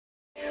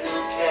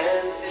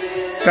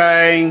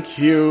Thank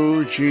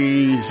you,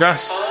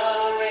 Jesus.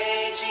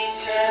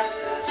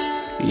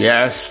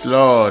 Yes,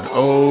 Lord,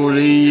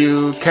 only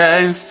you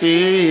can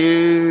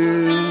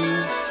steal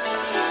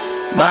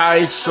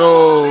my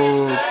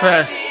soul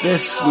first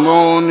this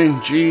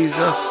morning,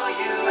 Jesus.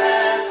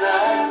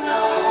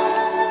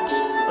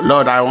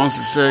 Lord, I want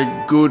to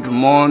say good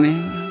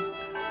morning.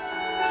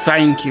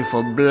 Thank you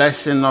for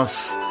blessing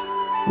us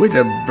with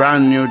a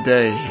brand new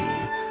day.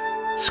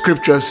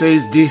 Scripture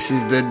says this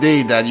is the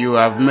day that you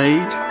have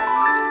made,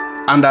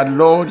 and that,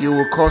 Lord, you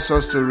will cause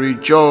us to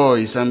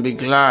rejoice and be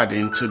glad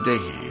in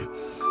today.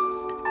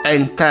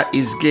 Enter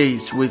his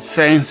gates with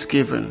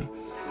thanksgiving.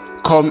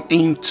 Come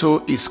into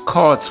his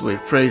courts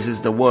with praises,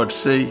 the word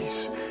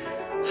says.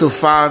 So,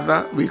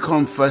 Father, we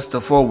come first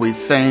of all with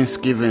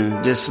thanksgiving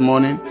this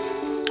morning.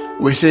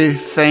 We say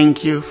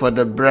thank you for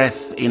the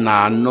breath in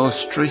our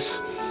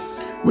nostrils.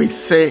 We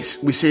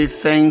say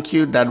thank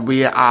you that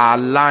we are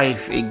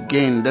alive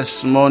again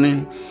this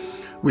morning.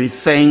 We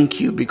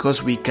thank you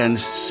because we can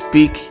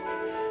speak,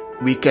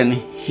 we can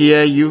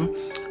hear you,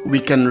 we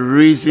can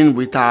reason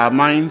with our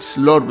minds.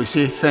 Lord, we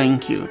say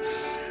thank you.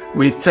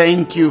 We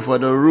thank you for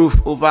the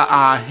roof over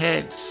our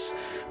heads.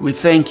 We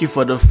thank you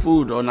for the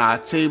food on our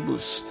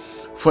tables,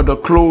 for the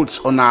clothes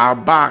on our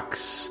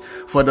backs,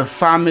 for the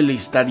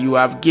families that you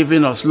have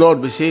given us. Lord,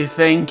 we say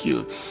thank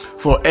you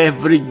for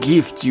every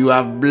gift you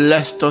have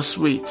blessed us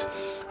with,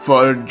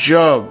 for a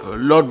job.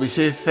 Lord, we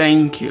say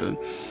thank you.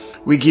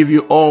 We give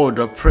you all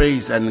the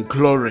praise and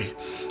glory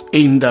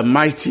in the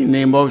mighty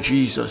name of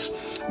Jesus.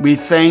 We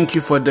thank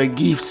you for the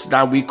gifts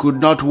that we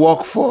could not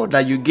work for,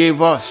 that you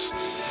gave us.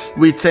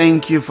 We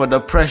thank you for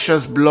the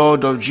precious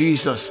blood of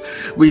Jesus.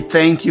 We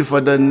thank you for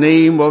the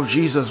name of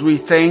Jesus. We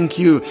thank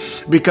you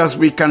because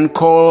we can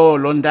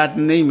call on that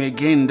name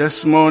again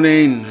this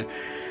morning.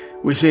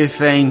 We say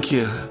thank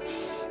you.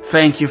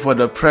 Thank you for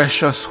the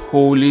precious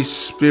Holy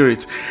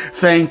Spirit.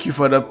 Thank you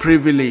for the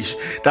privilege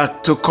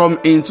that to come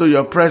into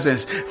your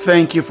presence.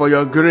 Thank you for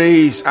your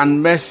grace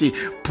and mercy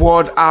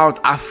poured out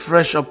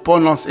afresh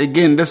upon us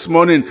again this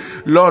morning.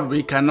 Lord,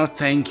 we cannot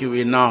thank you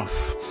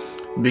enough.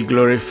 Be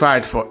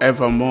glorified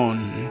forevermore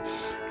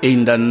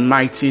in the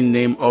mighty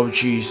name of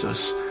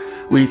Jesus.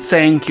 We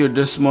thank you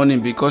this morning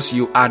because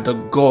you are the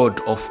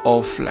God of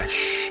all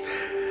flesh.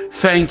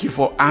 Thank you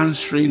for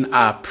answering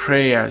our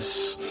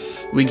prayers.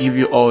 We give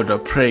you all the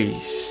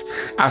praise.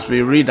 As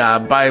we read our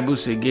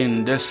Bibles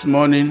again this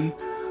morning,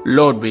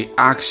 Lord, we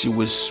ask you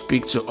will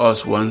speak to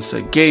us once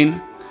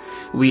again.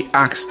 We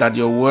ask that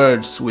your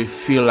words will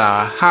fill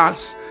our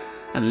hearts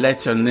and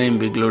let your name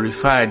be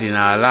glorified in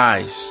our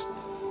lives.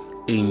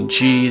 In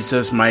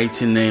Jesus'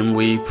 mighty name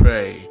we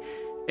pray.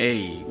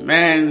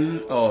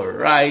 Amen. All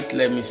right,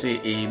 let me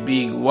say a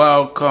big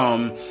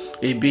welcome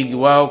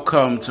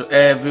to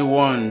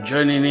everyone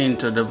joining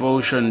into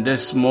devotion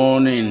this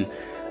morning.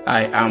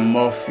 I am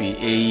Murphy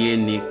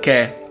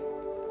Eyenike.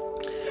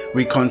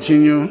 We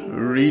continue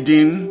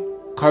reading,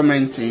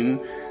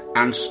 commenting,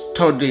 and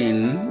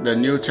studying the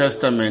New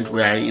Testament.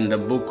 We are in the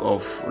book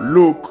of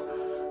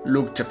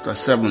Luke chapter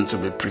 7 to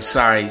be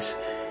precise.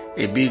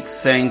 A big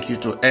thank you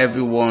to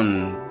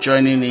everyone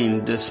joining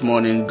in this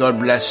morning. God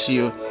bless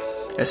you,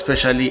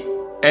 especially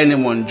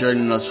anyone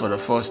joining us for the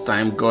first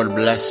time. God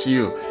bless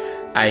you.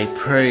 I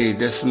pray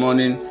this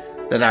morning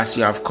that as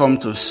you have come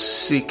to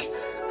seek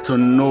to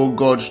know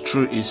God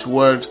through his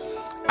word,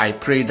 I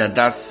pray that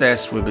that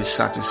thirst will be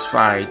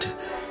satisfied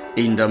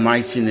in the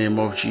mighty name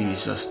of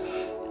Jesus.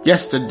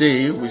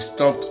 Yesterday we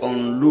stopped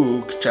on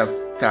Luke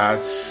chapter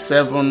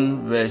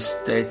 7 verse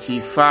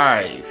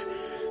 35.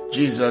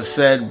 Jesus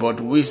said,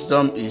 "But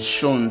wisdom is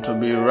shown to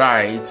be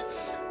right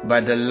by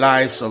the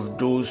lives of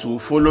those who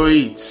follow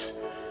it."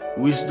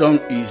 Wisdom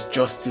is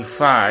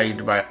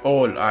justified by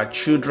all our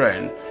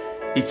children.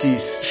 It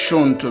is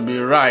shown to be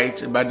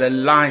right by the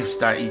lives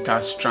that it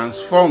has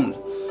transformed.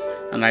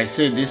 And I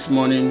say this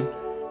morning,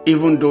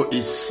 even though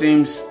it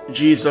seems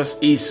Jesus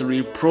is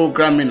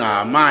reprogramming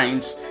our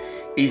minds,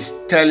 is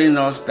telling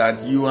us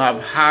that you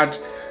have had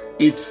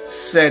it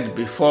said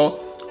before,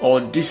 or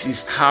this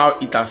is how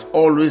it has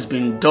always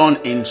been done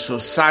in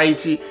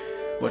society,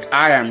 but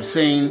I am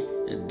saying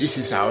this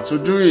is how to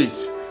do it.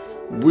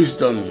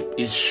 Wisdom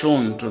is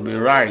shown to be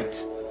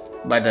right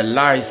by the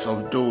lives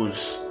of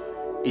those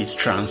it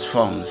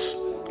transforms.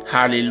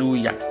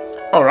 Hallelujah.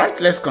 All right,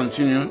 let's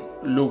continue.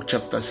 Luke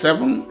chapter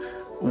 7.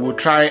 We'll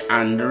try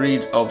and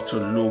read up to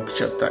Luke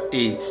chapter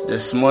 8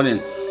 this morning.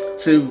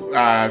 So,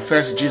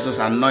 first Jesus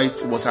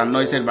was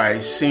anointed by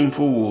a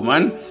sinful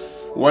woman.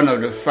 One of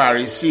the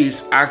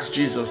Pharisees asked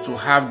Jesus to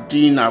have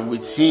dinner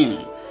with him.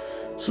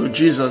 So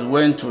Jesus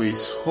went to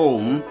his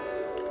home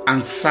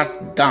and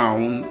sat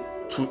down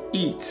to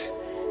eat.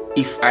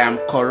 If I am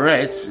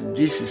correct,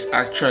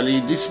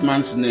 this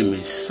man's name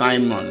is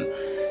Simon,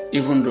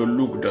 even though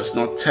Luke does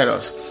not tell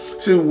us.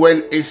 So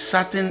when a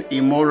certain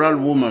immoral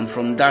woman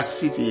from that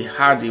city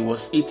heard he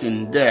was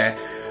eating there,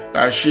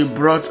 she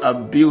brought a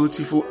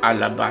beautiful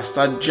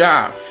alabaster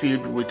jar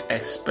filled with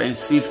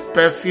expensive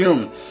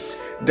perfume.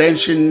 Then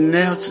she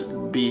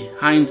knelt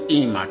behind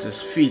him at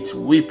his feet,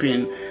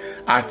 weeping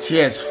her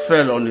tears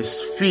fell on his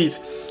feet,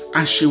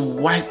 and she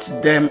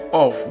wiped them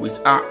off with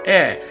her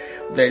hair.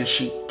 Then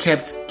she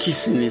kept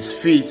kissing his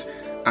feet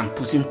and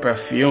putting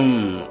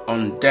perfume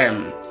on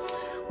them.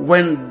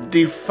 When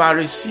the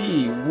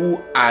Pharisee who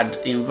had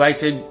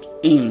invited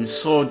him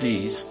saw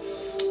this,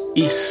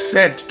 he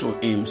said to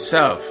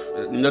himself,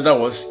 in other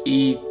words,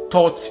 he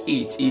thought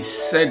it, he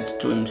said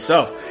to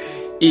himself,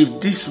 if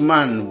this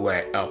man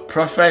were a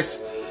prophet,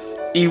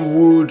 he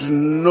would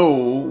know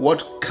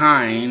what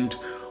kind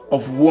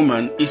of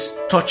woman is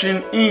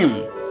touching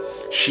him.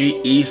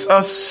 She is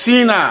a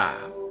sinner.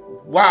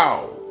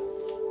 Wow.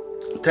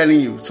 I'm telling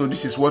you, so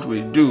this is what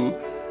we do.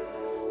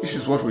 This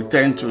is what we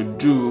tend to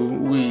do.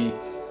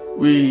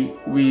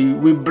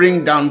 We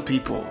bring down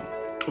people.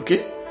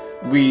 Okay?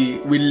 We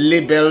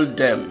label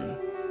them.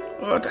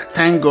 But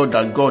thank God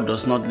that God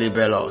does not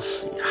label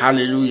us.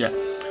 Hallelujah.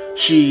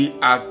 She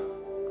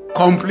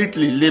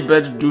completely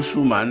labeled this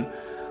woman,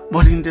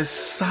 but in the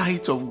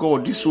sight of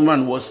God, this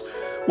woman was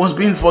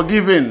being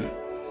forgiven.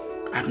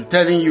 I'm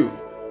telling you.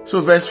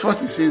 So verse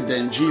 40 says,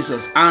 then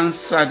Jesus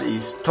answered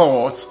his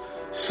thoughts,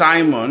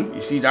 Simon,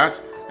 you see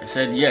that? I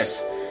said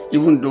yes.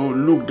 Even though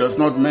Luke does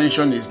not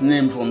mention his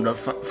name from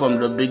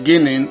the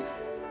beginning,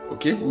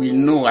 okay, we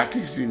know at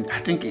least I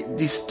think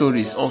this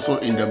story is also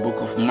in the book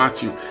of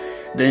Matthew.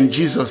 Then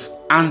Jesus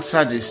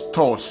answered his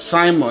thoughts.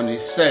 Simon, he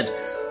said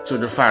to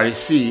the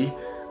Pharisee,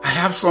 I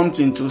have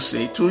something to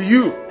say to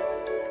you.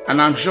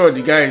 And I'm sure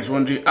the guy is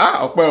wondering,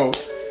 well,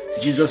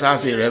 Jesus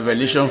has a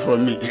revelation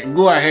from me.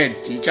 Go ahead,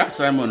 teacher,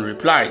 Simon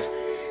replied.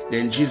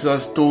 Then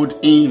Jesus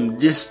told him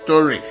this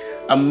story.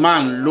 A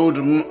man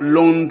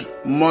loaned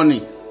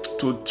money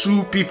to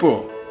two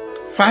people,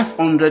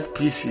 500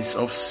 pieces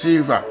of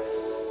silver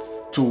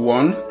to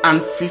one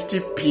and 50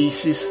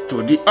 pieces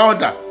to the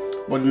other.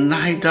 But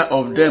neither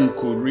of them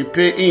could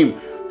repay him.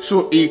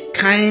 So he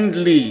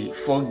kindly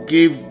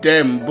forgave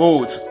them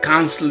both,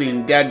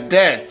 canceling their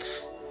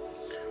debts.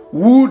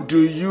 Who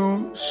do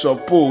you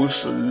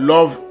suppose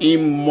loved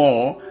him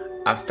more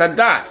after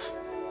that?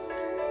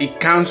 He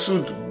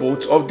cancelled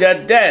both of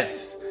their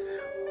debts.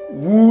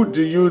 Who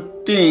do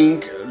you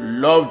think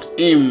loved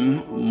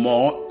him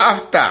more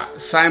after?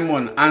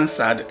 Simon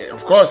answered,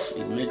 of course,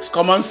 it makes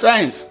common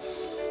sense.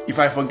 If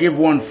I forgive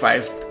one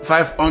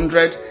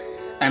 500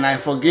 and I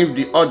forgive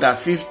the other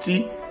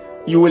 50,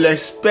 you will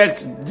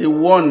expect the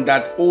one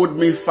that owed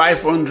me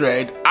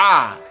 500.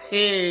 I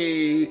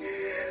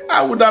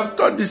would have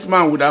thought this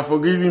man would have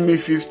forgiven me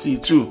 50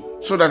 too,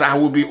 so that I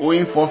would be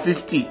owing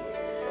 450.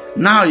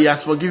 Now he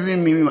has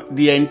forgiven me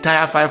the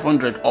entire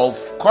 500. Of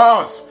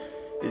course,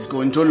 he's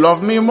going to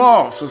love me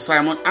more. So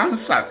Simon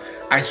answered,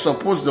 I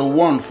suppose the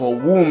one for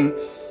whom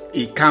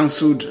he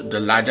cancelled the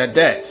larger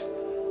debt.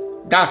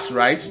 That's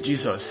right,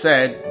 Jesus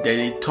said. Then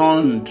he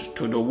turned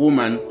to the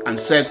woman and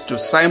said to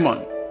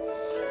Simon.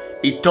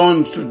 He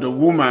turned to the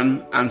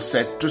woman and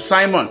said to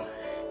Simon.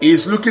 He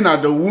is looking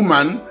at the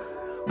woman,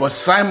 but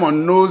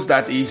Simon knows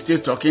that he is still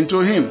talking to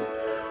him.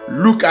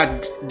 Look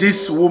at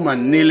this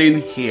woman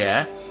kneeling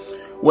here.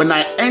 When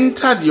I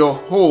entered your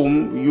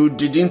home, you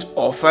didn't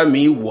offer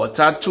me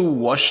water to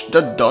wash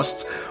the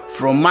dust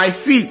from my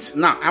feet.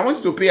 Now, I want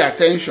you to pay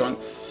attention,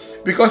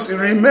 because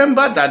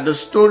remember that the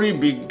story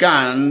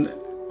began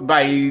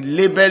by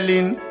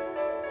labeling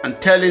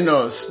and telling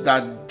us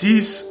that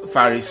this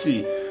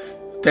Pharisee,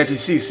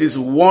 36 says,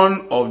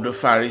 one of the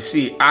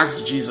Pharisees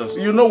asked Jesus,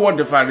 you know what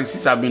the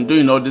Pharisees have been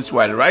doing all this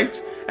while,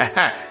 right?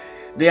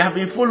 They have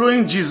been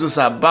following Jesus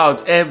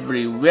about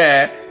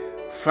everywhere,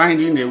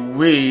 finding a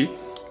way,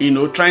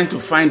 trying to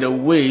find a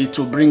way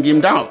to bring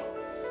him down.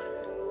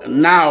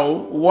 Now,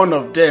 one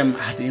of them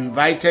had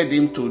invited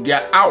him to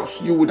their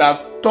house. You would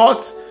have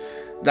thought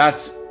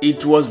that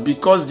it was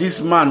because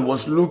this man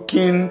was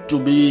looking to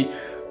be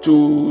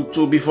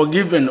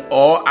forgiven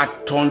or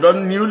had turned a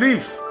new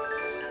leaf.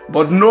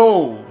 But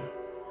no,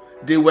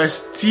 they were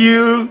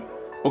still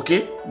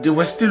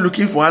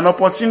looking for an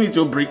opportunity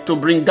to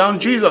bring down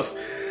Jesus.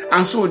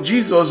 And so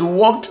Jesus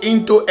walked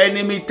into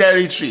enemy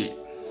territory.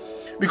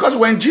 Because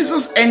when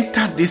Jesus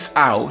entered this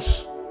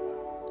house,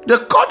 the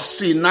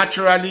courtesy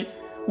naturally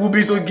will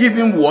be to give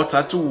him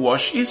water to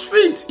wash his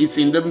feet.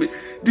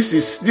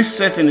 This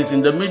setting is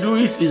in the Middle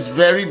East. It's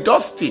very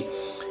dusty.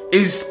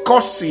 It's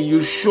courtesy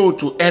you show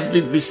to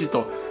every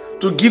visitor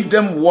to give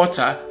them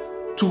water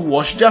to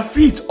wash their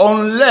feet,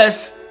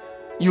 unless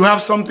you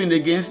have something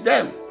against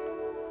them.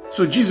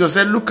 So Jesus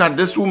said, look at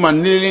this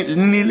woman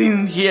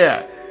kneeling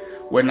here.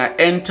 When I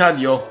entered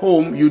your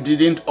home, you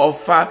didn't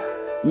offer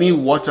me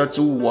water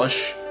to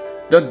wash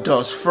the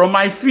dust from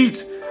my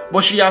feet,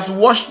 but she has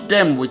washed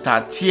them with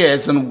her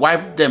tears and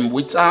wiped them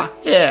with her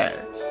hair.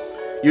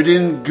 You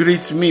didn't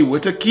greet me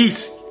with a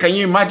kiss. Can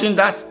you imagine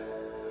that?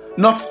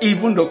 Not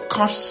even the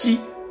courtesy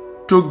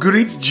to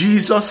greet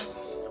Jesus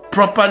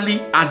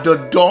properly at the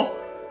door.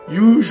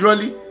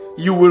 Usually,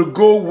 you will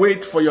go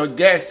wait for your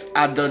guests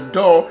at the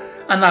door,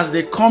 and as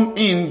they come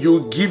in,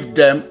 you give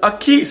them a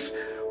kiss.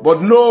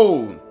 But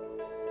no,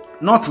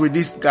 not with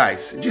these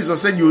guys.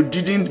 Jesus said, you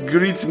didn't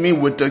greet me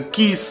with a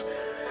kiss,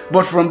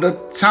 but from the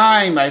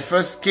time I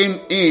first came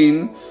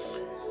in,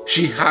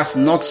 She has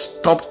not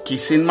stopped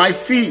kissing my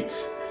feet.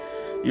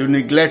 You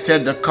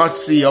neglected the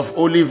courtesy of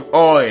olive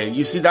oil.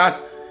 You see that?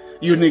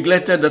 You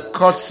neglected the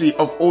courtesy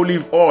of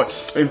olive oil.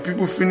 When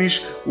people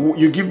finish,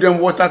 you give them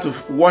water to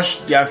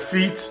wash their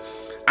feet,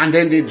 and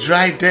then they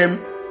dry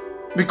them.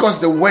 Because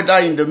the weather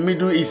in the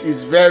Middle East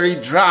is very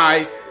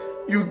dry,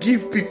 you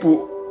give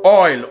people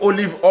oil,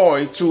 olive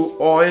oil, to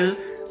oil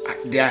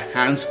their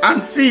hands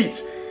and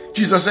feet.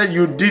 Jesus said,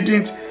 you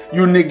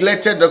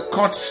neglected the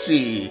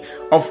courtesy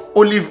of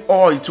olive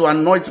oil to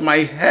anoint my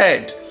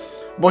head,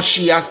 but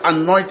she has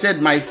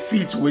anointed my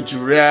feet with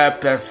rare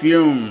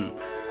perfume.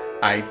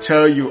 I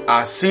tell you,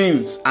 our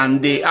sins,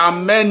 and they are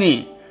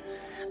many.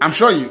 I'm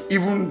sure you,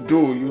 even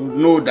though you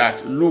know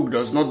that Luke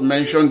does not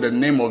mention the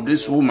name of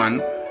this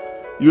woman,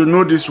 you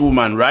know this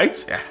woman,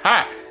 right?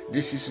 Aha,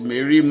 this is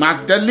Mary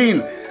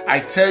Magdalene.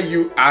 I tell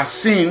you, our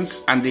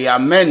sins, and they are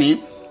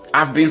many,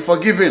 have been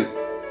forgiven.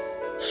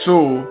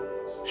 So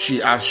she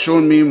has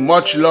shown me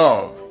much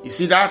love. You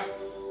see that?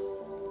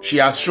 She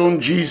has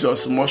shown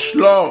Jesus much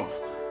love.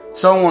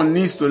 Someone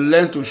needs to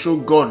learn to show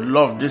God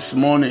love this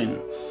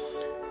morning.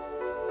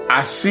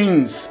 Our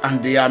sins,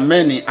 and they are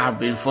many, have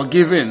been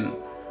forgiven.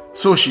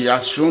 So she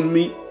has shown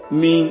me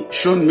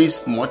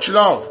much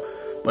love.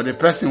 But the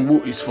person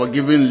who is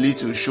forgiven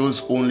little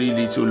shows only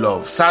little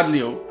love.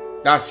 Sadly,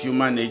 that's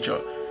human nature.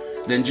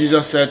 Then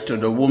Jesus said to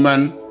the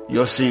woman,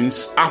 your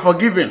sins are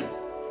forgiven.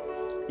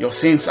 Your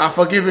sins are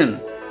forgiven.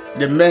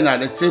 The men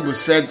at the table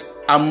said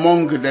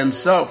among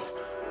themselves,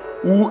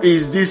 who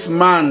is this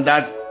man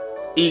that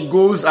he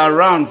goes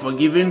around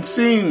forgiving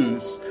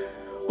sins?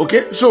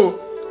 Okay, so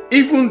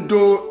even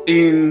though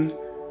in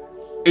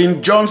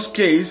John's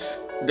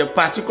case, the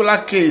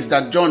particular case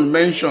that John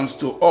mentions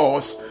to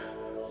us,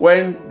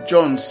 when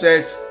John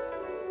says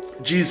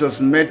Jesus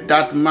met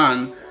that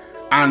man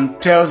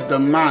and tells the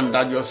man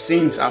that your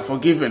sins are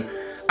forgiven,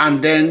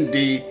 and then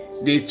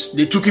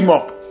they took him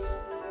up.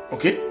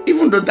 Okay,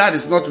 even though that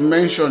is not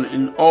mentioned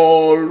in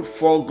all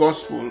four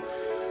gospels,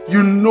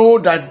 you know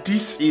that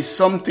this is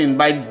something,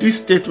 by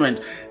this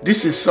statement,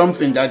 this is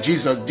something that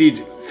Jesus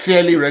did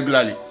fairly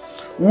regularly.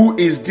 Who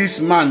is this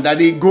man that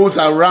he goes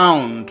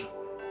around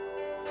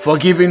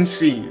forgiving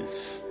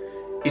sins?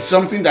 It's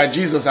something that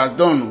Jesus has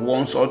done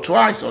once or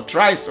twice or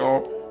thrice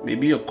or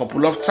maybe a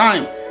couple of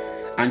times.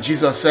 And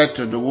Jesus said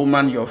to the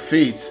woman, your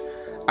faith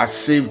has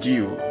saved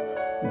you.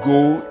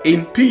 Go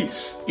in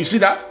peace. You see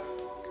that?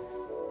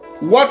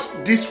 What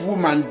this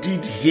woman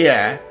did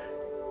here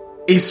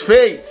is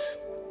faith.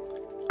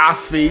 Her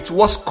faith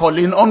was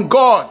calling on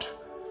God.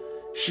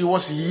 She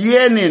was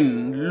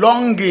yearning,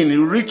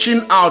 longing,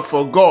 reaching out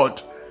for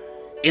God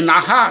in her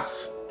heart.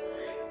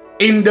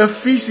 In the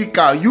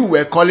physical, you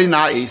were calling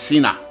her a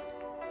sinner.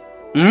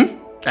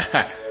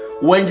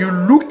 When you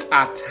looked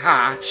at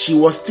her, she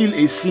was still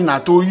a sinner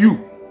to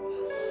you.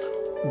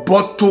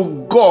 But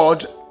to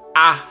God,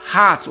 her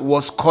heart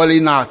was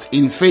calling out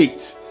in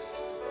faith.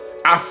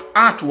 Her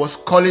heart was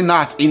calling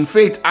out in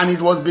faith, and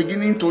it was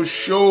beginning to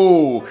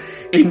show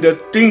in the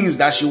things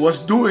that she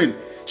was doing.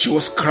 She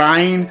was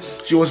crying.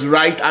 She was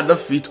right at the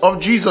feet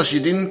of Jesus. She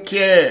didn't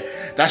care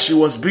that she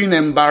was being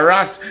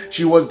embarrassed.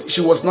 She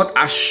was not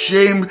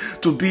ashamed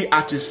to be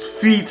at his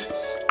feet.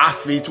 Her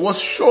faith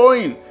was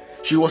showing.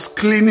 She was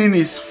cleaning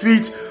his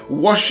feet,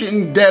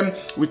 washing them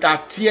with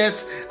her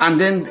tears, and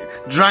then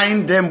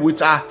drying them with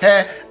her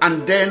hair,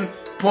 and then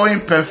pouring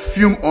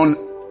perfume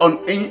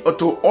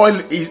to oil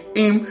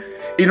him.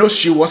 You know,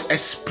 she was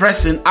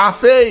expressing her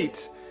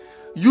faith.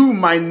 You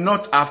might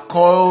not have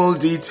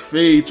called it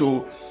faith,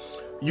 or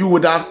you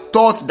would have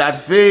thought that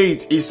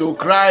faith is to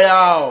cry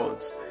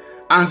out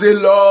and say,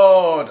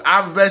 Lord,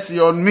 have mercy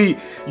on me.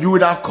 You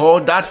would have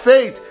called that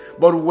faith.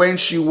 But when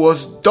she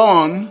was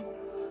done,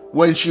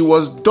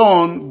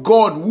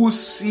 God, who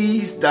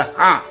sees the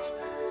heart,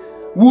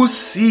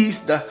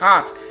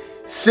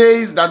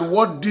 says that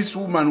what this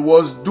woman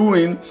was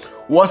doing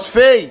was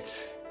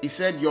faith. He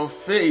said, your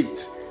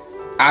faith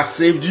has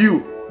saved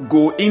you.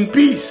 Go in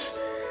peace.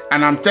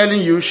 And I'm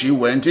telling you, she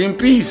went in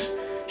peace.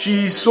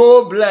 She is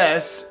so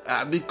blessed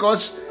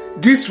because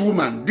this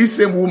woman, this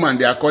same woman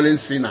they are calling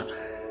sinner,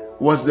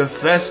 was the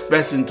first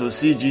person to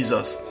see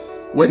Jesus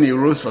when he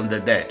rose from the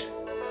dead.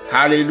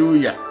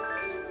 Hallelujah.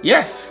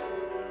 Yes.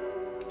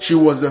 She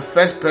was the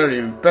first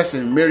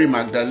person, Mary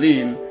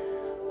Magdalene,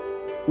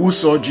 who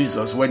saw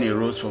Jesus when he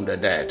rose from the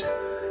dead.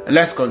 And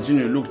let's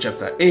continue Luke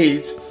chapter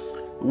 8.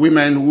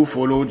 Women who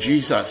followed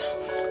Jesus.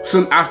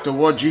 Soon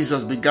afterward,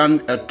 Jesus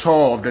began a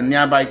tour of the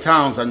nearby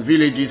towns and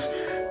villages,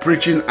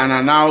 preaching and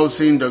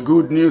announcing the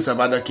good news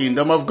about the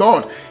kingdom of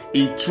God.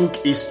 He took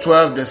his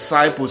 12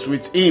 disciples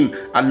with him,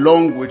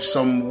 along with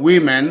some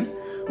women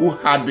who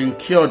had been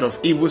cured of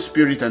evil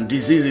spirits and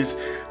diseases.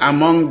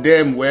 Among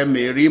them were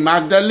Mary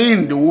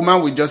Magdalene, the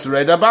woman we just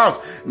read about.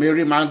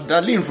 Mary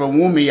Magdalene, from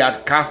whom he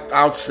had cast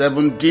out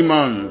 7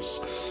 demons.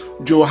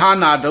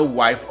 Johanna, the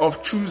wife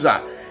of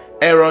Chuza,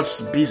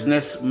 Herod's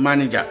business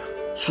manager.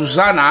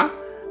 Susanna,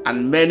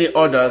 and many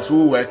others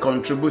who were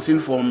contributing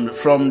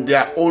from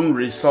their own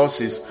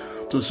resources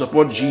to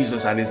support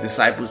Jesus and his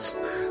disciples.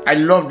 I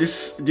love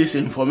this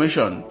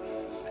information.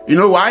 You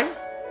know why?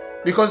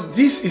 Because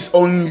this is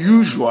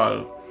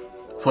unusual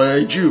for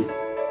a Jew.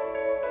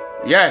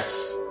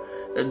 Yes,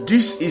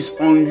 this is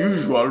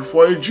unusual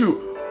for a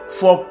Jew.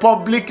 For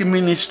public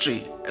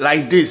ministry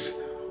like this,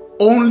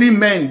 only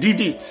men did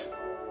it.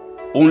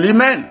 Only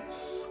men.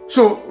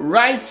 So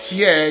right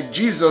here,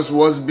 Jesus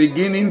was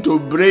beginning to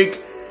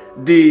break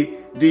the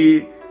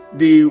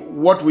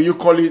what will you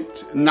call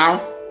it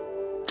now?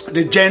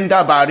 The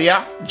gender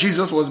barrier.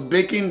 Jesus was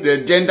breaking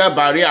the gender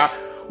barrier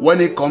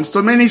when it comes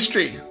to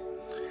ministry.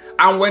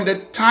 And when the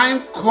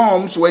time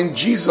comes when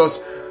Jesus,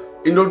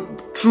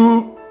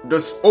 through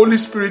the Holy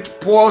Spirit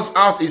pours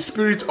out his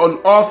Spirit on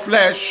all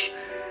flesh,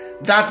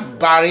 that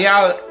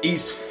barrier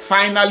is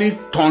finally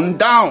torn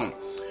down,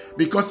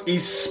 because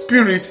his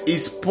Spirit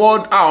is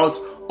poured out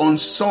on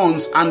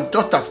sons and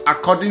daughters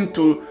according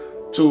to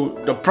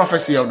the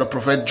prophecy of the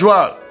prophet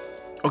Joel.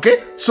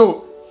 Okay, so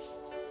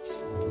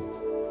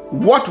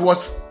what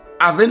was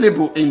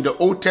available in the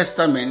Old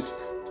Testament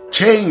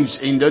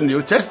changed in the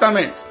New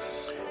Testament.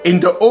 In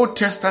the Old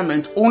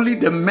Testament, only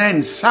the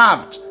men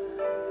served.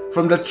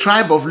 From the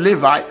tribe of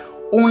Levi,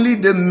 only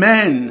the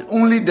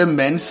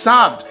men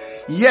served.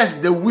 Yes,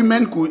 the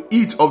women could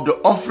eat of the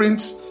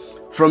offerings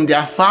from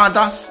their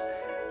fathers,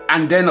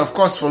 and then of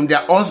course from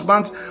their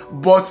husbands,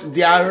 but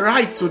their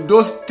right to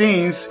those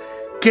things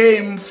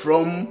came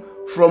from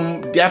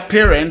their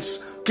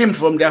parents, came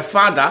from their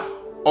father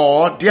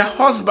or their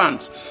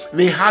husbands.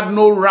 They had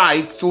no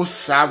right to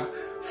serve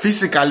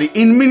physically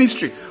in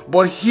ministry.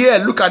 But here,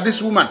 look at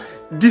this woman.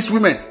 These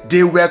women,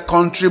 they were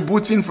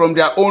contributing from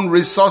their own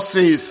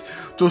resources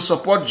to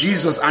support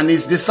Jesus and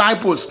his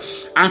disciples.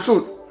 And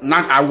so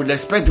now I would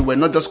expect they were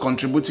not just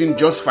contributing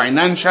just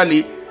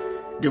financially.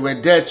 They were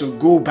there to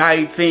go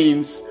buy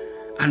things,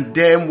 and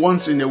then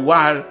once in a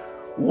while,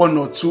 one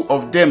or two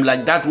of them,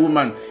 like that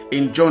woman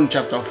in John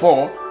chapter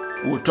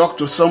 4, will talk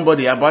to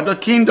somebody about the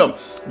kingdom.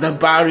 The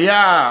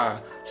barrier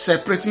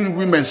separating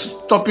women,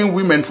 stopping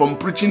women from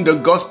preaching the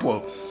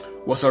gospel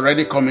was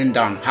already coming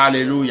down.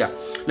 Hallelujah.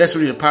 Let's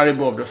read a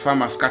parable of the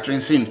farmer scattering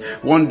seed.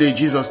 One day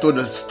Jesus told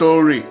a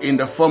story in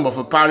the form of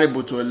a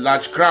parable to a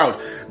large crowd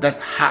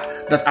that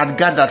had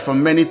gathered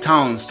from many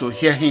towns to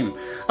hear him.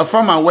 A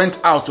farmer went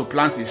out to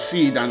plant his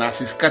seed, and as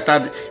he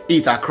scattered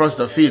it across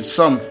the field,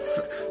 some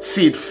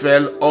seed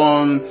fell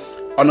on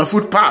a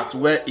footpath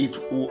where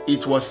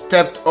it was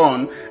stepped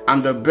on,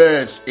 and the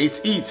birds ate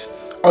it.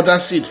 Other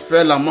seed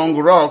fell among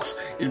rocks.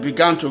 It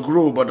began to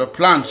grow, but the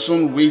plant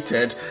soon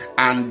withered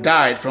and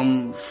died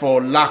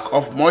for lack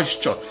of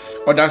moisture.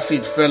 Other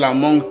seed fell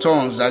among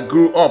thorns that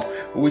grew up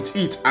with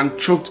it and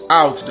choked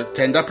out the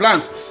tender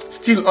plants.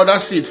 Still other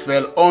seed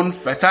fell on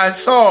fertile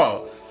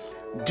soil.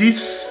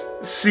 This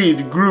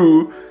seed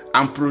grew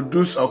and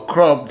produced a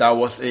crop that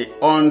was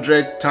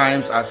 100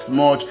 times as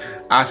much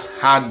as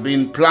had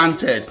been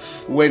planted.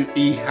 When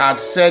he had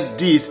said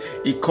this,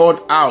 he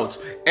called out,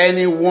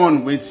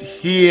 "Anyone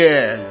with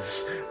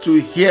ears to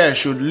hear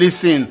should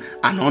listen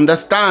and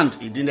understand."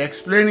 He didn't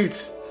explain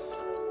it.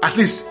 At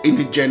least in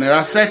the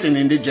general setting,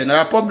 in the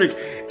general public,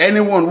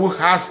 anyone who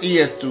has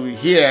ears to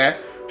hear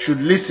should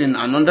listen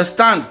and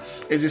understand.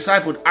 A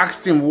disciple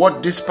asked him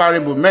what this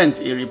parable meant.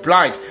 He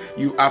replied,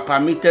 "You are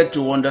permitted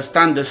to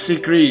understand the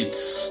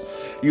secrets.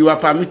 You are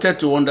permitted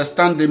to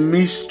understand the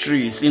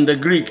mysteries," in the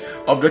Greek,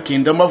 "of the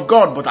kingdom of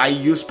God. But I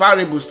use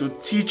parables to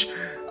teach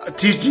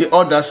the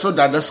others so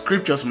that the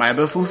scriptures might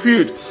be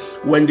fulfilled.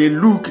 When they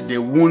look, they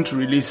won't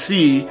really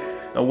see.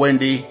 When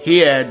they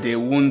hear, they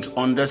won't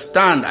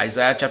understand."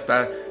 Isaiah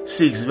chapter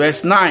 6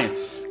 verse 9.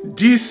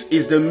 This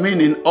is the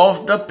meaning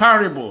of the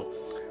parable.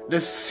 The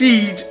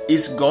seed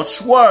is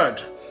God's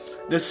word.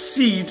 The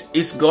seed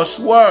is God's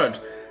word.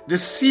 The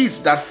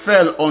seeds that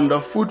fell on the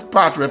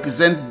footpath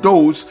represent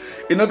those,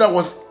 in other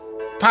words,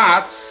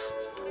 paths.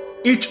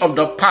 Each of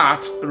the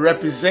paths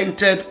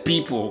represented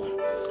people.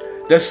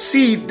 The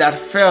seed that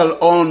fell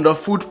on the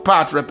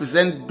footpath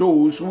represent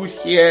those who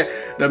hear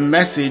the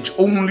message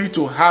only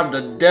to have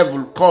the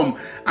devil come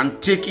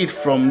and take it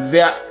from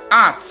their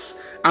hearts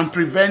and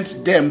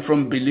prevent them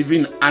from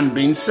believing and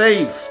being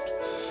saved.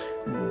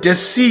 The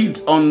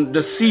seeds on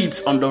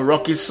the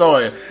rocky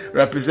soil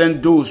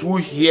represent those who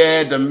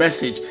hear the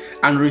message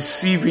and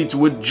receive it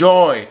with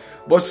joy.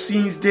 But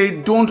since they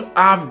don't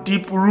have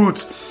deep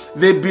roots,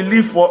 they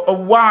believe for a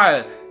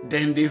while,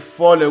 then they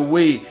fall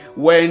away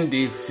when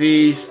they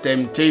face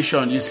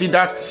temptation. You see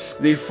that?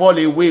 They fall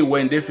away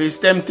when they face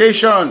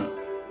temptation.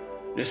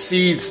 The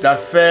seeds that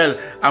fell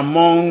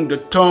among the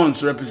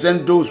thorns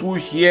represent those who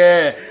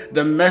hear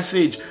the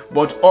message,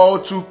 but all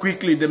too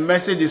quickly the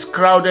message is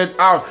crowded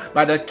out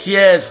by the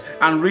cares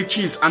and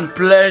riches and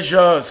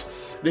pleasures.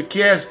 The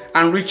cares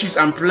and riches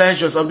and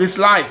pleasures of this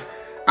life.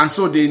 And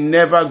so they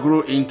never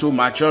grow into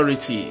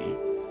maturity.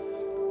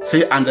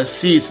 Say, and the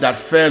seeds that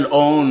fell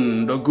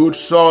on the good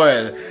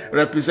soil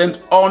represent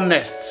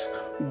honest,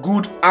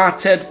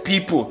 good-hearted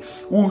people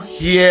who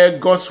hear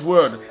God's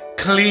word,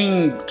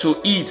 cling to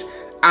it,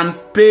 and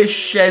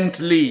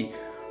patiently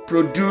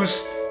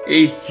produce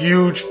a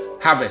huge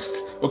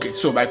harvest. Okay,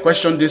 so my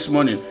question this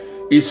morning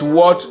is,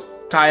 what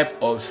type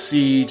of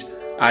seed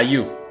are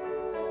you?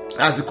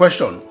 That's the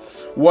question.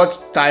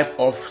 What type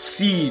of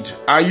seed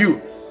are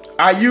you?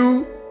 Are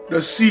you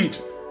the seed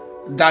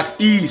that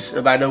is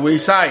by the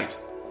wayside?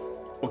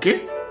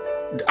 Okay?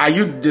 Are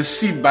you the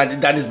seed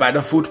that is by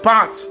the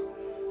footpath?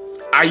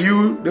 Are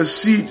you the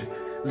seed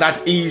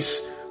that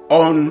is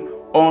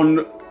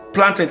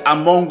planted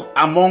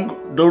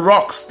among the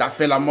rocks, that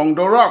fell among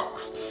the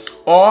rocks?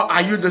 Or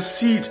are you the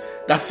seed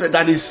that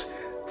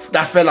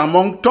fell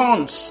among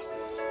thorns?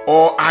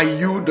 Or are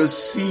you the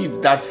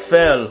seed that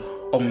fell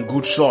on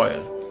good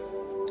soil?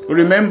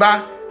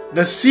 Remember,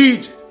 the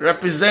seed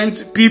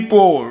represents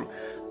people,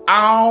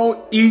 how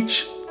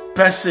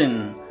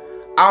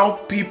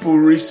people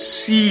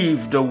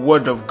receive the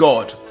word of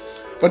God.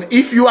 But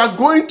if you are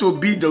going to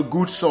be the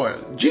good soil,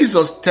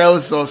 Jesus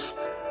tells us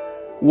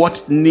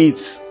what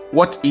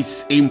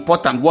is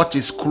important, what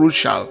is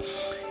crucial.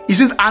 He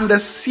said, and the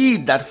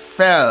seed that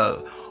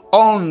fell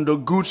on the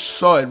good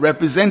soil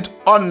represent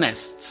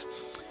honest.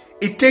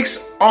 It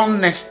takes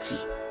honesty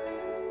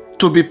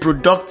to be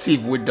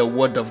productive with the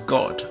word of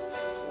God.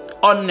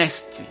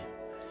 Honesty.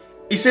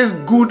 It says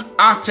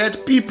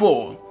good-hearted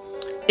people.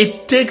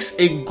 It takes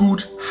a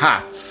good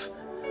heart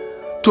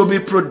to be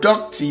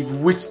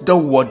productive with the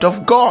word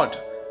of God.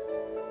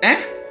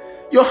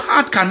 Your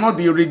heart cannot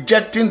be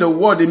rejecting the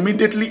word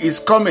immediately it's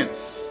coming.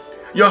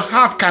 Your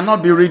heart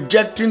cannot be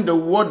rejecting the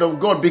word of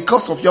God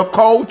because of your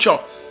culture,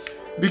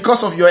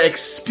 because of your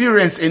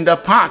experience in the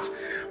past.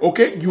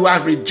 Okay, you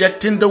are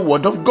rejecting the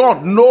word of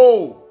God.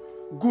 No.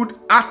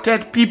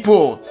 Good-hearted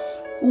people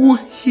who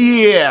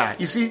hear.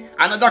 You see,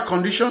 another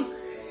condition,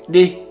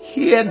 they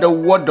hear the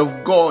word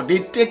of God. They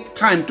take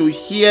time to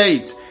hear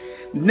it.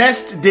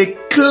 Next, they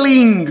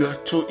cling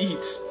to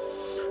it.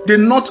 They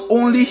not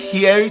only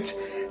hear it,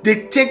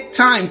 they take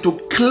time to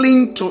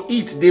cling to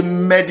it. They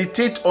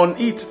meditate on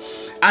it.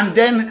 And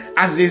then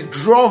as they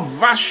draw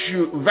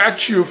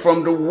virtue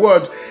from the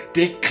word,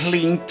 they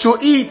cling to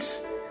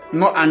it.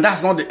 No, and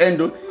that's not the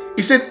end.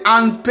 He said,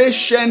 and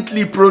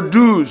patiently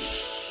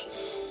produce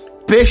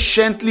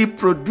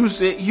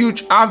a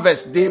huge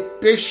harvest. They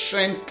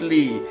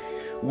patiently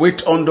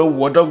wait on the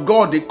word of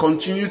God. They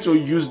continue to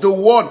use the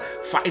word,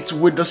 fight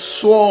with the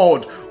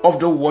sword of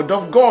the word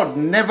of God,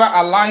 never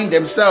allowing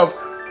themselves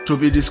to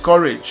be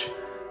discouraged.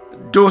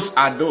 Those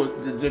are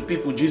the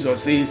people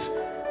Jesus says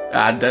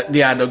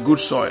they are the good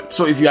soil.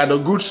 So if you are the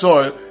good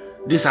soil,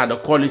 these are the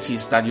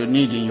qualities that you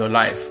need in your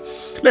life.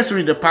 Let's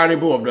read the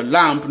parable of the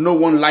lamp. No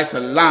one lights a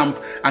lamp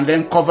and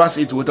then covers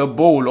it with a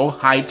bowl or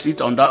hides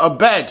it under a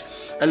bed.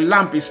 A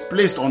lamp is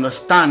placed on a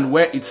stand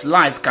where its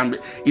light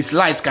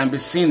can be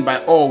seen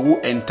by all who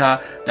enter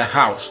the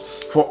house.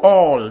 For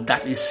all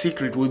that is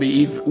secret will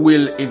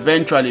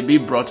eventually be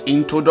brought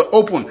into the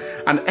open,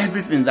 and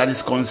everything that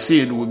is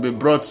concealed will be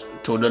brought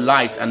to the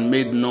light and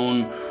made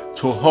known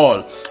to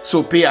all.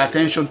 So pay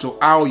attention to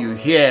how you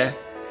hear.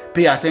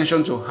 Pay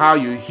attention to how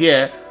you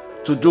hear.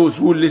 To those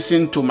who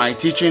listen to my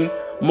teaching,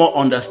 more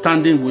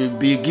understanding will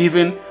be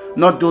given.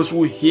 Not those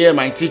who hear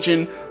my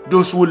teaching,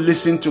 those who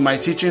listen to my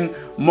teaching,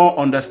 more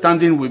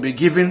understanding will be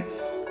given.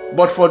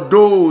 But for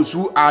those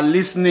who are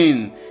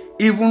listening,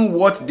 even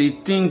what they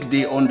think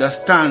they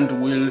understand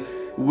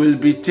will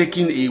be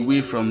taken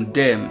away from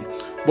them.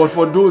 But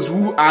for those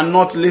who are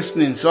not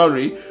listening,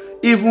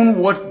 even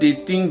what they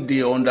think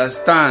they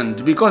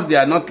understand, because they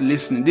are not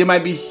listening, they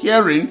might be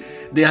hearing,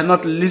 they are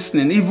not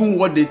listening, even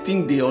what they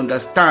think they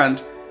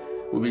understand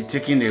will be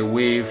taken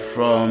away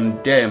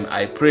from them.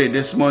 I pray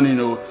this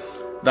morning,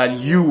 that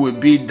you will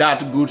be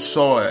that good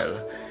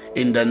soil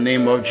in the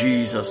name of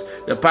Jesus.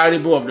 The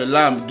parable of the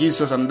lamp gives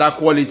us another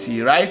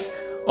quality, right,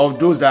 of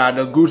those that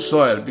are the good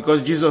soil,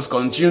 because Jesus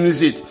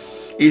continues it.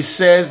 He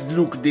says,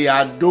 look, they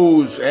are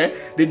those,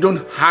 they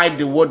don't hide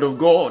the word of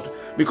God,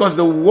 because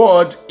the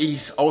word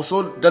is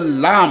also the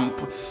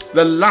lamp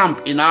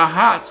in our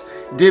hearts.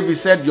 David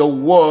said, your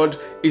word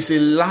is a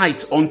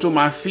light unto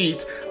my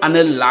feet and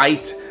a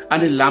lamp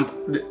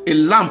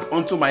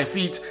unto my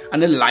feet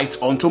and a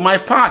light unto my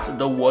path,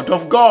 the word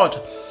of God.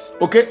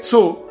 Okay,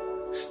 so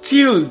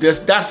still there's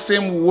that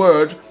same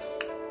word.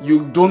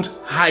 You don't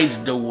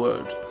hide the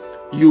word.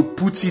 You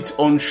put it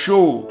on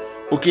show,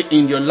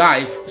 in your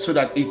life, so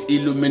that it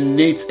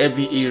illuminates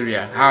every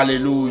area.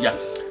 Hallelujah.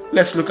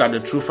 Let's look at the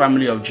true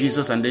family of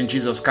Jesus. And then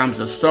Jesus calms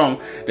the storm.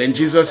 Then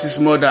Jesus'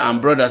 mother and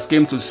brothers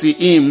came to see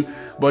him,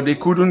 but they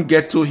couldn't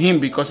get to him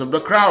because of the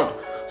crowd.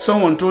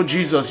 Someone told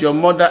Jesus, your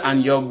mother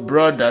and your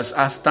brothers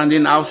are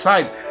standing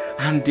outside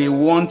and they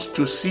want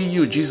to see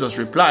you. Jesus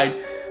replied,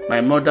 my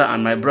mother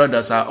and my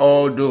brothers are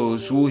all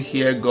those who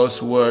hear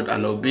God's word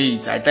and obey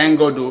it. I thank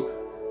God,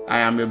 I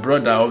am a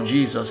brother of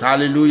Jesus.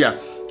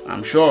 Hallelujah.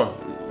 I'm sure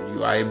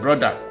you are a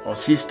brother or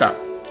sister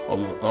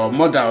or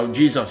mother of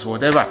Jesus,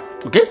 whatever.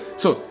 Okay,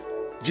 so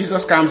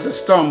Jesus calms the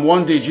storm.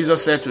 One day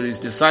Jesus said to his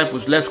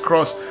disciples, let's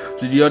cross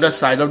to the other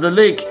side of the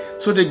lake.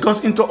 So they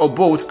got into a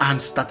boat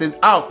and started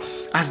out.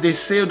 As they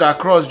sailed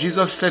across,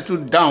 Jesus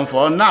settled down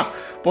for a nap.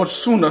 But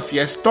soon a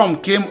fierce storm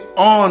came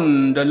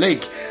on the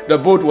lake. The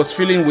boat was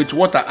filling with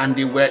water and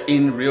they were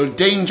in real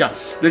danger.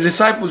 The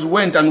disciples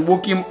went and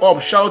woke him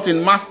up,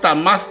 shouting, "Master,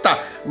 Master,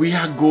 we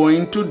are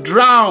going to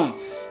drown."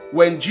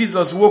 When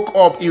Jesus woke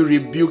up, he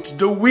rebuked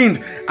the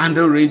wind and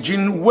the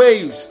raging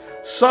waves.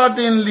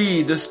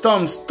 Suddenly the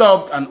storm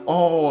stopped and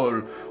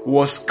all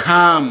was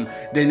calm.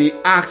 Then he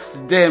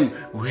asked them,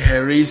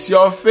 "Where is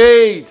your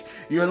faith?"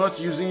 You're not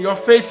using your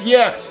faith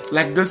here.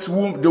 Like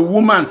the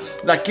woman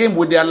that came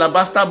with the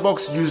alabaster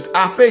box used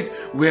her faith.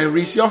 Where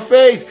is your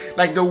faith?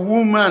 Like the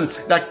woman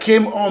that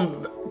came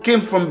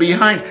from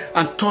behind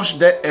and touched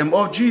the hem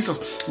of Jesus.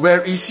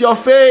 Where is your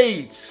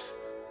faith?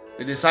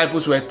 The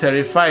disciples were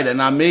terrified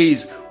and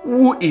amazed.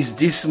 "Who is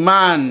this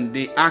man?"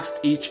 they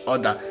asked each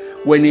other.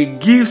 When he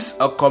gives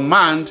a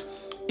command,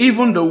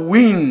 even the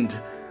wind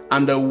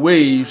and the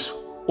waves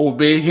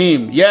obey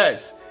him.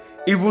 Yes,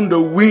 even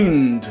the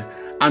wind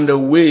and the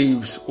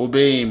waves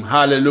obey him.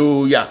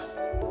 Hallelujah.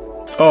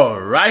 All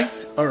right.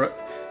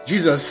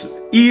 Jesus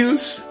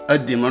heals a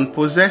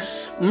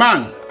demon-possessed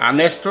man. Our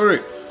next story.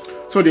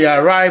 So they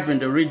arrive in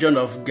the region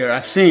of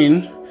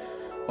Gerasenes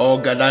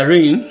or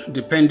Gadarene,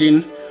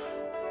 depending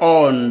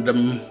on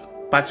the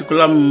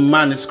particular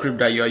manuscript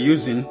that you are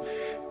using.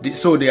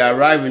 So they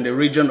arrive in the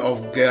region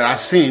of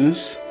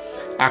Gerasenes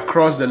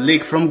across the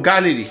lake from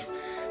Galilee.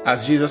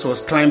 As Jesus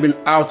was climbing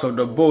out of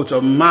the boat,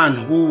 a man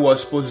who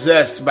was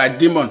possessed by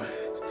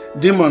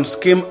demons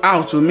came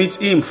out to meet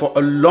him. For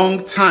a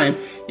long time,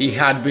 he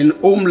had been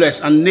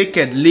homeless and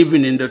naked,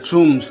 living in the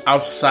tombs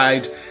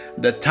outside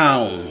the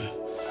town.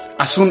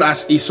 As soon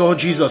as he saw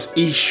Jesus,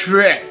 he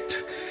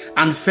shrieked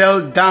and fell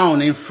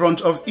down in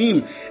front of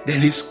him.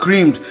 Then he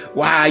screamed,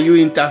 "Why are you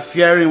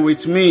interfering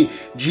with me,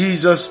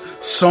 Jesus,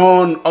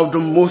 Son of the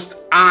Most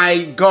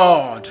High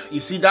God?" You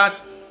see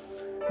that?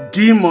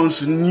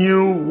 Demons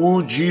knew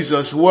who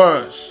Jesus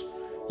was.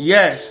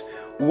 Yes.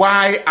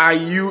 Why are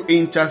you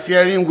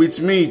interfering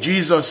with me,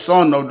 Jesus,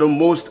 Son of the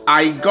Most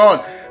High God?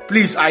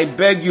 Please, I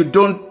beg you,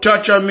 don't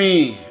torture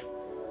me.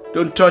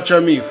 Don't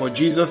torture me. For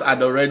Jesus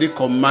had already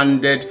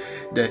commanded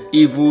the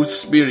evil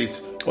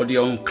spirits or the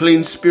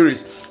unclean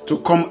spirits to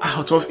come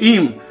out of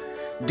him.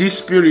 This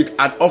spirit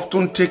had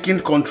often taken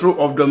control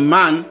of the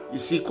man. You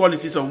see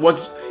qualities of what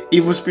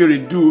evil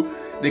spirits do.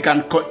 They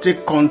can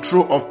take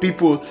control of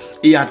people.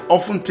 He had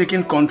often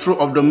taken control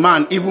of the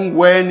man, even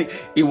when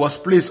he was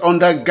placed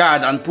under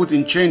guard and put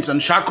in chains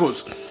and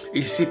shackles.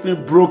 He simply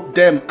broke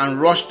them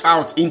and rushed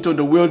out into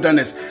the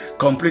wilderness,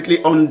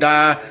 completely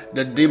under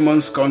the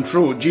demon's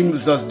control.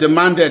 Jesus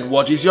demanded,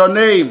 "What is your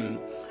name?"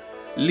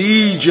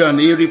 "Legion,"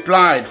 he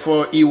replied,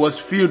 for he was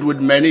filled with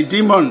many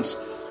demons.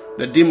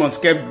 The demons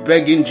kept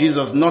begging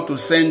Jesus not to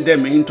send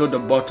them into the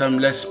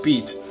bottomless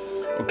pit.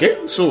 Okay,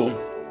 so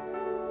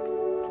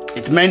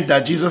it meant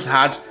that Jesus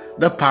had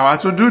the power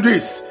to do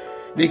this.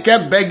 They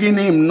kept begging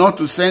him not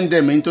to send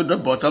them into the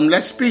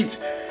bottomless pit.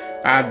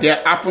 There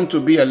happened to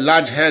be a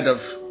large herd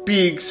of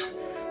pigs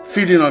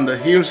feeding on the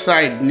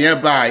hillside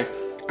nearby,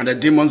 and the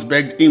demons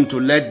begged him to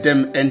let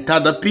them enter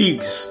the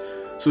pigs.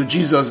 So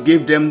Jesus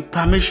gave them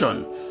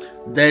permission.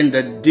 Then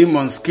the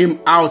demons came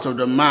out of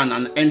the man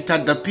and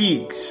entered the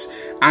pigs,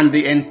 and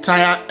the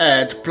entire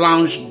herd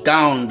plunged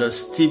down the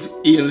steep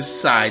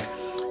hillside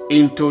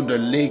into the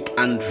lake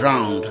and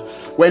drowned.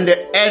 When the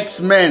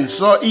herdsmen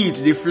saw it,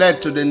 they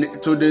fled to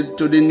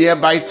the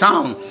nearby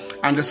town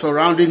and the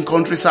surrounding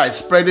countryside,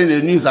 spreading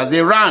the news as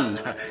they ran.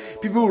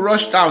 People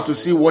rushed out to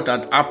see what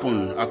had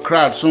happened. A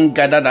crowd soon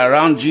gathered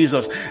around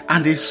Jesus,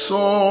 and they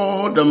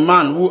saw the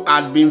man who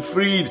had been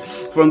freed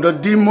from the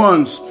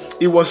demons.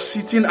 He was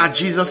sitting at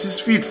Jesus'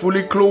 feet,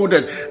 fully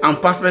clothed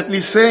and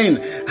perfectly sane,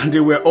 and they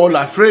were all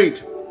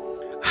afraid.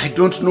 I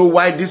don't know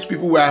why these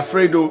people were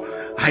afraid, though.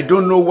 I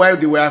don't know why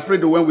they were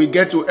afraid. When we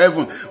get to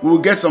heaven, we will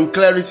get some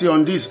clarity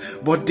on this.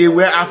 But they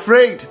were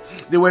afraid.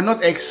 They were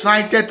not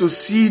excited to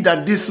see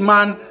that this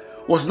man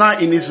was now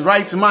in his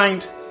right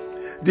mind.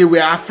 They were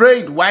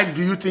afraid. Why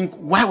do you think?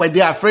 Why were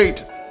they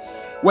afraid?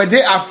 Were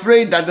they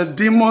afraid that the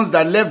demons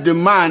that left the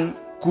man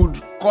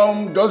could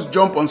come, just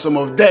jump on some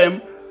of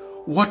them?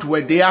 What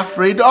were they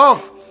afraid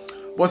of?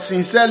 But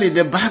sincerely,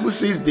 the Bible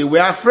says they were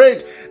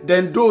afraid.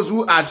 Then those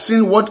who had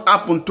seen what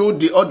happened told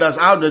the others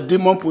how the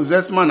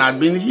demon-possessed man had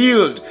been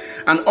healed.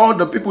 And all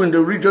the people in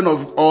the region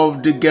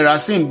of the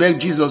Gerasenes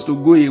begged Jesus to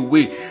go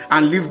away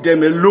and leave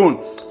them alone,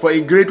 for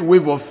a great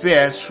wave of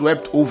fear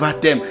swept over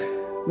them.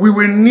 We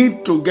will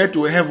need to get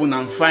to heaven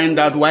and find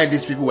out why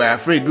these people were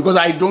afraid, because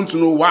I don't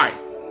know why.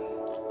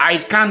 I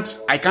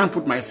can't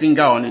put my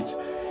finger on it.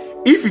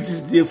 If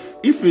it's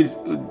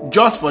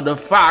just for the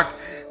fact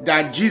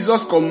that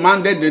Jesus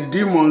commanded the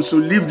demons to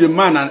leave the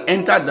man and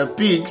enter the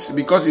pigs,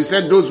 because he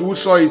said those who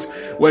saw it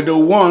were the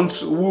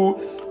ones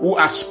who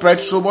had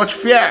spread so much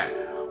fear.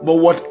 But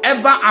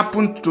whatever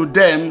happened to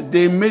them,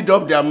 they made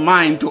up their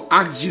mind to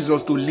ask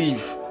Jesus to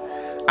leave.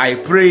 I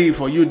pray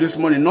for you this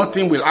morning,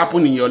 nothing will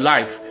happen in your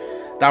life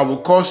that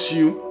will cause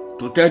you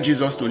to tell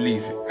Jesus to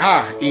leave.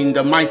 In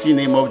the mighty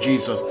name of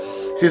Jesus.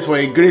 says, for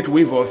a great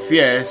wave of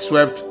fear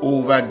swept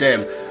over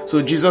them.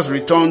 So Jesus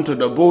returned to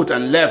the boat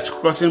and left,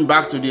 crossing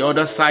back to the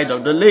other side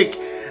of the lake.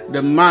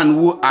 The man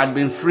who had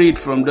been freed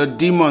from the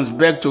demons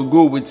begged to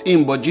go with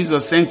him, but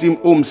Jesus sent him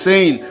home,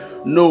 saying,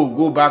 no,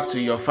 go back to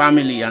your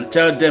family and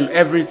tell them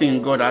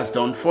everything God has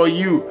done for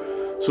you.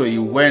 So he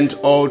went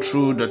all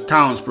through the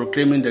towns,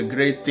 proclaiming the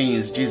great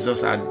things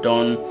Jesus had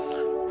done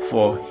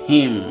for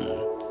him.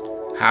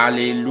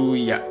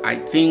 Hallelujah. I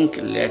think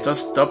let us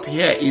stop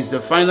here. It's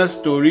the final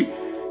story.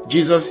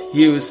 Jesus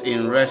heals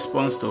in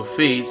response to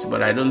faith,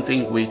 but I don't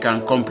think we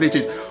can complete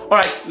it. All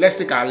right, let's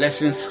take our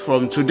lessons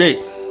from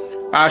today.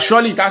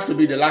 Surely it has to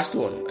be the last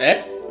one.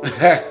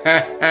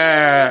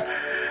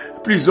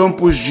 Please don't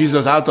push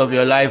Jesus out of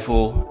your life.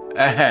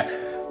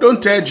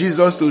 Don't tell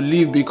Jesus to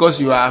leave because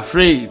you are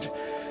afraid.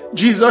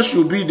 Jesus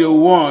should be the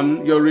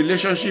one. Your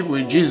relationship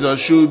with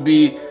Jesus should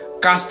be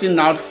casting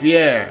out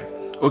fear.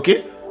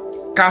 Okay?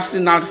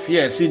 Casting out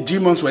fear. See,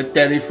 demons were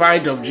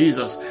terrified of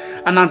Jesus.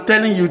 And I'm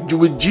telling you,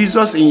 with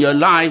Jesus in your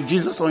life,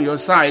 Jesus on your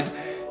side,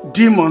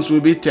 demons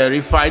will be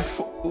terrified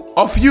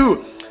of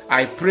you.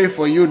 I pray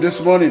for you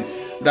this morning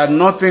that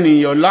nothing in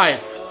your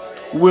life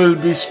will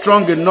be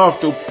strong enough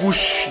to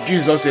push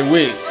Jesus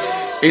away.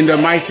 In the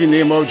mighty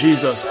name of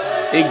Jesus.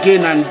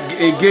 Again and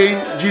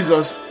again,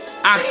 Jesus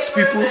asked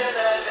people,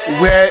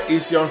 where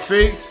is your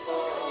faith?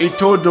 He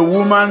told the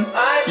woman,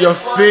 your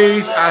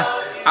faith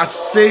has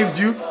saved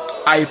you.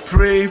 I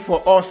pray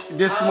for us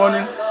this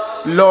morning,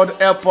 Lord,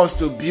 help us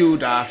to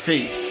build our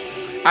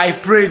faith. I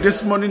pray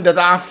this morning that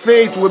our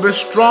faith will be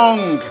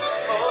strong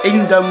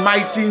in the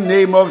mighty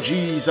name of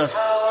Jesus.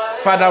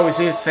 Father, we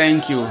say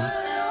thank you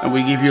and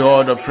we give you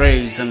all the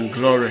praise and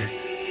glory.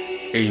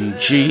 In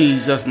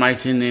Jesus'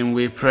 mighty name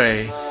we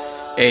pray.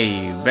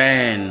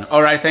 Amen.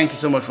 All right, thank you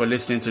so much for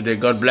listening today.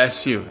 God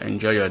bless you.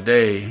 Enjoy your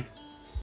day.